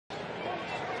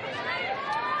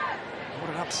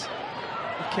net.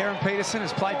 Karen Peterson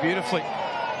has played beautifully.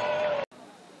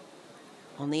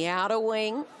 On the outer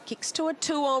wing, kicks to a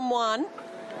 2-on-1,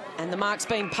 and the mark's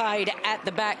been paid at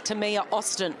the back to Mia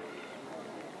Austin.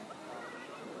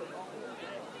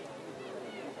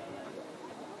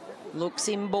 Looks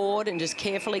inboard and just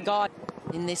carefully guide.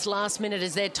 In this last minute,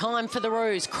 is there time for the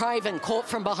Roos? Craven caught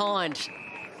from behind.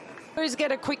 Roos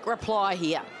get a quick reply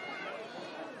here.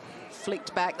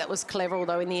 Flicked back, that was clever,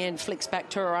 although in the end flicks back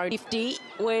to her own 50.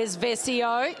 Where's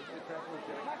Vesio?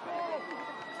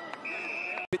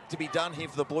 Bit to be done here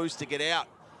for the Blues to get out.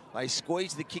 They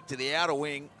squeeze the kick to the outer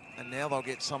wing, and now they'll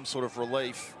get some sort of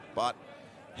relief, but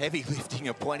heavy lifting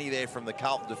of plenty there from the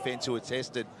Carlton defence who are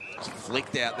tested. It's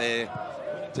flicked out there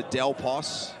to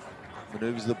Delpos.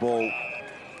 Manoeuvres the ball.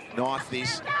 Knife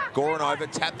this. Goran over,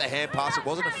 tapped the hand pass. It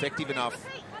wasn't effective enough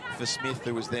for Smith,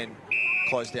 who was then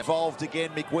closed down. Involved again,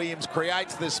 McWilliams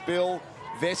creates the spill.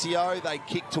 Vesio, they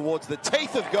kick towards the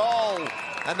teeth of goal.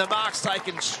 And the mark's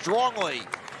taken strongly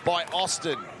by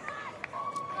Austin.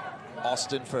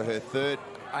 Austin for her third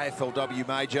AFLW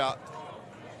major.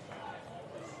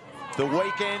 The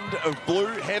weekend of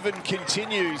blue heaven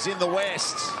continues in the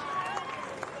West.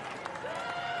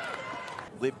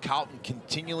 Lib Carlton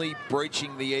continually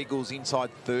breaching the Eagles inside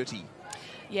 30.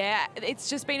 Yeah, it's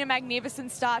just been a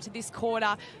magnificent start to this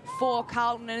quarter for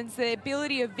Carlton, and it's the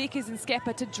ability of Vickers and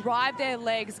Skepper to drive their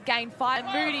legs, gain fight,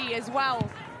 and Moody as well.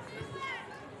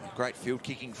 Great field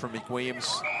kicking from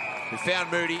McWilliams, who found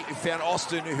Moody, who found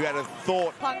Austin, who had a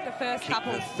thought. Plunked the first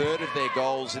couple. The third of their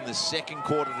goals in the second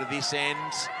quarter to this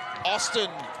end.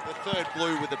 Austin, the third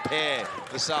blue with a pair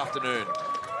this afternoon.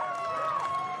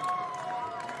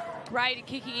 Great at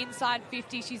kicking inside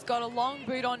 50. She's got a long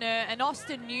boot on her, and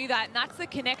Austin knew that, and that's the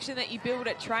connection that you build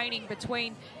at training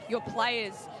between your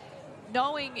players,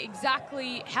 knowing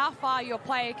exactly how far your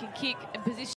player can kick and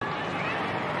position.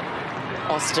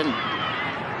 Austin.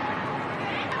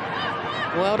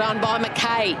 Well done by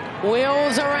McKay.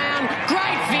 Wheels around,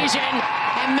 great vision,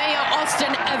 and Mia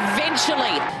Austin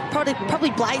eventually.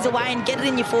 Probably blaze away and get it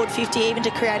in your forward 50 even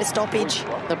to create a stoppage.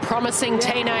 The promising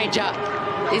teenager.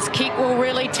 This kick will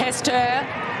really test her.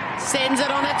 Sends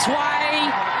it on its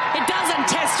way. It doesn't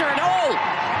test her at all.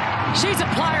 She's a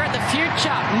player of the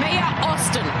future, Mia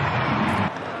Austin.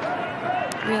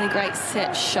 Really great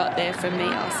set shot there from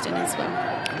Mia Austin as well.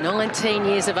 19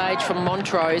 years of age from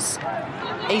Montrose,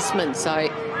 Eastman. So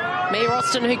Mia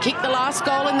Austin, who kicked the last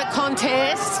goal in the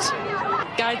contest.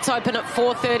 Gates open at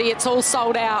 4:30. It's all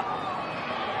sold out.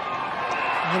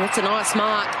 And it's a nice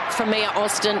mark from Mia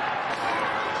Austin.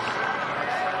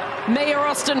 Mia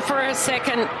Austin for her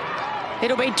second.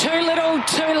 It'll be too little,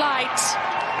 too late.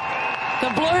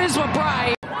 The Blues were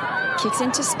brave. Kicks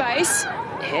into space.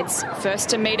 Heads first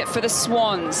to meet it for the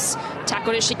Swans.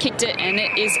 Tackled as she kicked it, and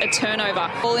it is a turnover.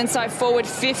 Ball inside forward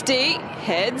 50.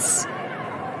 Heads.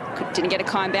 Didn't get a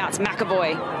kind bounce.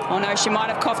 McAvoy. Oh no, she might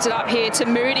have coughed it up here to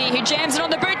Moody, who jams it on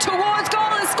the boot towards goal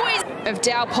and squeeze of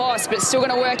Dalpos, but it's still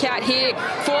going to work out here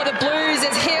for the Blues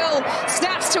as Hill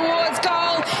snaps towards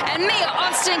goal, and Mia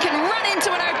Austin can run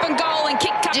into an open goal and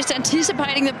kick. Just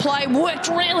anticipating the play, worked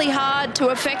really hard to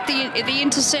affect the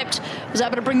intercept, was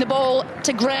able to bring the ball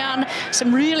to ground.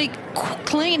 Some really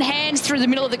clean hands through the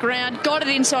middle of the ground, got it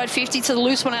inside 50 to the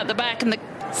loose one out the back, and the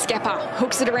Skepper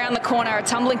hooks it around the corner. A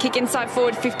tumbling kick inside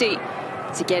forward 50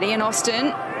 to Getty and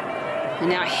Austin. And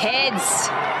now Heads.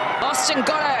 Austin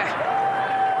got her.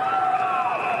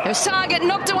 Her get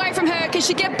knocked away from her. Can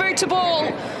she get boot to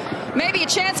ball? Maybe a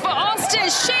chance for Austin.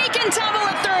 She can tumble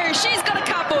it through. She's got a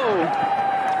couple.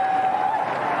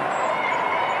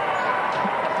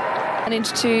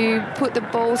 Managed to put the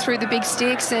ball through the big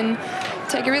sticks and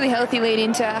take a really healthy lead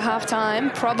into half-time,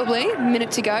 probably a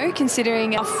minute to go,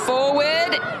 considering...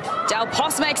 Forward,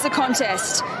 Dalpos makes the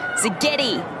contest.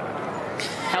 Zagetti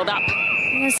held up.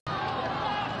 Yes.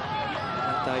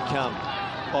 They come.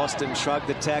 Austin shrugged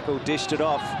the tackle, dished it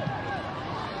off.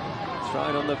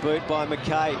 Thrown on the boot by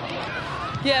McKay.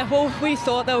 Yeah, well, we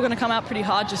thought they were going to come out pretty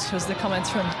hard just because the comments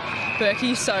from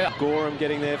Berkey, so... Gorham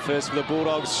getting there first for the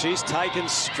Bulldogs. She's taken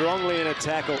strongly in a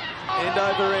tackle. End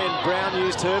over end. Brown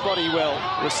used her body well.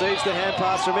 Receives the hand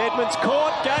pass from Edmonds.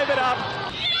 Caught, gave it up.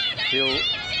 Hill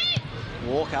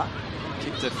Walker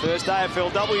kicked the first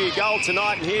AFLW goal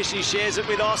tonight, and here she shares it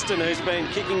with Austin, who's been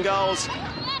kicking goals.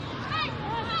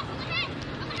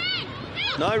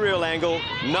 No real angle,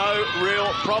 no real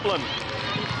problem.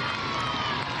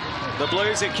 The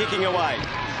Blues are kicking away.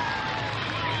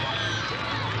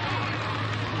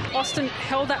 Austin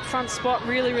held that front spot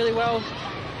really, really well.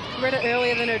 Read it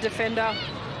earlier than her defender.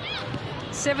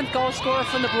 7th goal scorer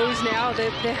from the Blues now. They're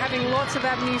having lots of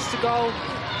avenues to goal.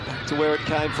 Back to where it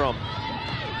came from.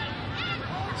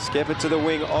 Skep it to the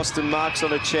wing. Austin marks on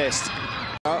the chest.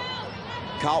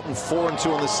 Carlton 4-2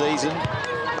 on the season.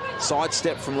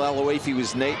 Sidestep from Laluifi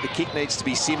was neat. The kick needs to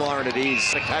be similar, and it is.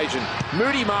 On occasion,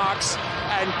 Moody marks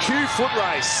and Q foot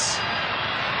race.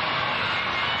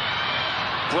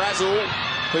 Brazel,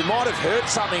 who might have hurt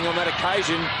something on that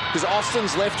occasion because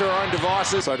Austin's left her own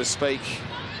devices, so to speak.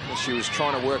 She was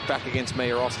trying to work back against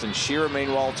Mia Austin. Shearer,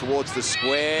 meanwhile, towards the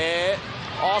square.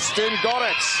 Austin got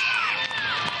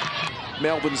it.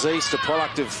 Melbourne's East, a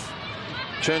product of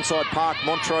Churnside Park,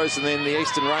 Montrose, and then the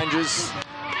Eastern Rangers.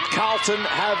 Carlton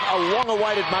have a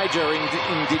long-awaited major in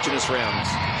Indigenous rounds.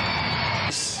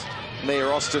 Mia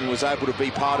Austin was able to be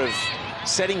part of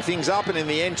setting things up, and in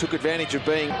the end took advantage of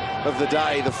being of the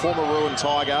day. The former Ruined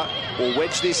Tiger will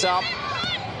wedge this up.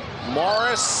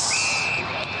 Morris,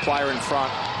 player in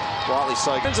front, rightly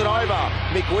so. Turns it over.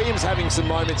 Mick Williams having some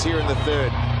moments here in the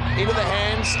third. Into the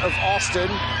hands of Austin.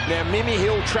 Now Mimi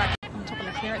Hill track. Top of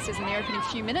the clearances in the opening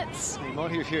few minutes. You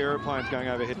might hear a few aeroplanes going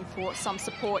overhead. Looking for some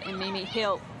support in Mimi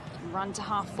Hill. Run to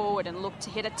half forward and look to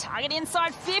hit a target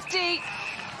inside 50.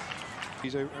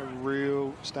 He's a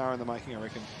real star in the making, I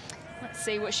reckon. Let's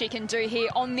see what she can do here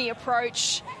on the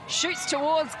approach. Shoots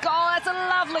towards goal. That's a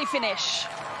lovely finish.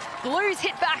 Blues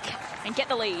hit back and get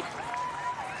the lead.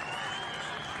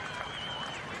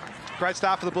 Great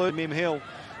start for the Blues. Mim Hill,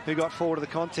 who got forward of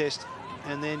the contest,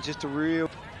 and then just a real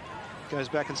goes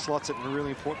back and slots it in a really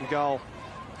important goal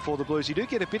for the Blues. You do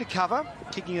get a bit of cover,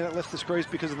 kicking it left the screws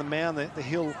because of the mound, the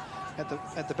hill at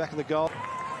the back of the goal.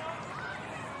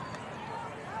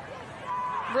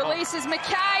 Releases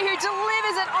McKay, who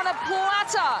delivers it on a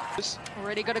platter.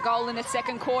 Already got a goal in the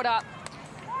second quarter.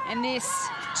 And this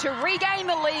to regain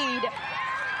the lead.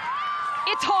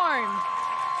 It's home.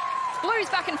 Blues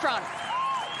back in front.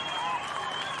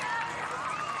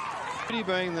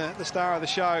 Being the star of the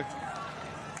show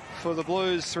for the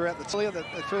Blues throughout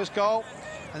the first goal,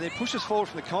 and then pushes forward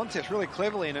from the contest really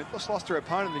cleverly, and it just lost her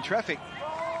opponent in traffic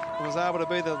and was able to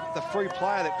be the free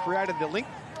player that created the link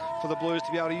for the Blues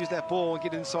to be able to use that ball and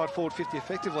get it inside forward 50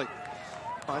 effectively.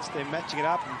 They're matching it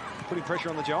up and putting pressure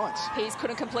on the Giants. Pease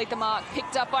couldn't complete the mark.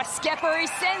 Picked up by Skepper, who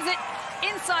sends it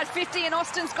inside 50, and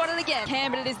Austin's got it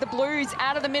again. But it is the Blues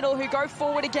out of the middle who go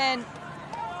forward again.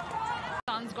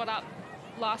 Suns got up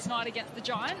last night against the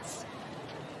Giants.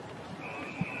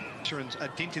 A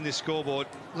dent in this scoreboard.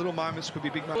 Little moments could be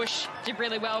big moments. Bush did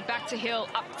really well. Back to Hill,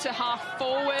 up to half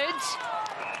forward.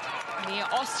 Mia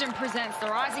Austin presents the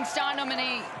Rising Star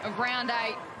nominee of round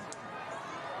 8.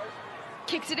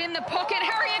 Kicks it in the pocket.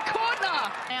 Harriet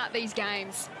Cordner out these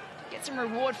games. Get some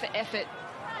reward for effort.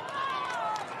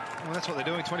 Well, that's what they're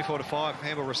doing. 24-5.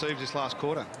 Hamble receives this last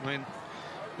quarter. I mean,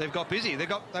 they've got busy. They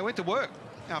went to work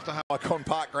after. Icon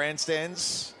Park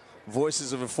grandstands.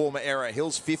 Voices of a former era.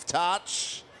 Hill's 5th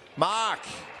touch. Mark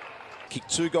kicked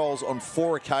 2 goals on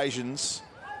 4 occasions.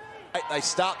 They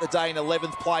start the day in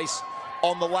 11th place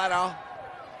on the ladder.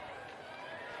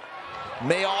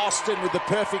 Mia Austin with the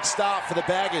perfect start for the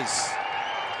Baggers.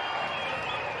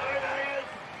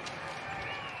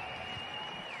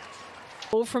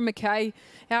 Ball from McKay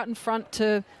out in front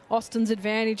to Austin's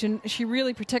advantage, and she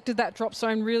really protected that drop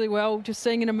zone really well. Just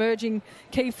seeing an emerging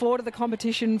key forward of the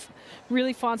competition,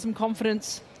 really find some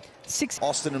confidence.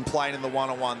 Austin and Plain in the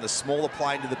one-on-one. The smaller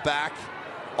Plain to the back.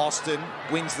 Austin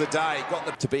wins the day. Got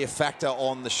them to be a factor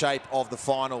on the shape of the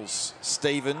finals.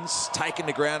 Stevens taken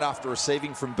to ground after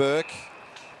receiving from Burke.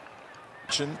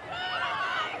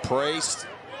 Priest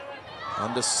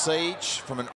under siege from an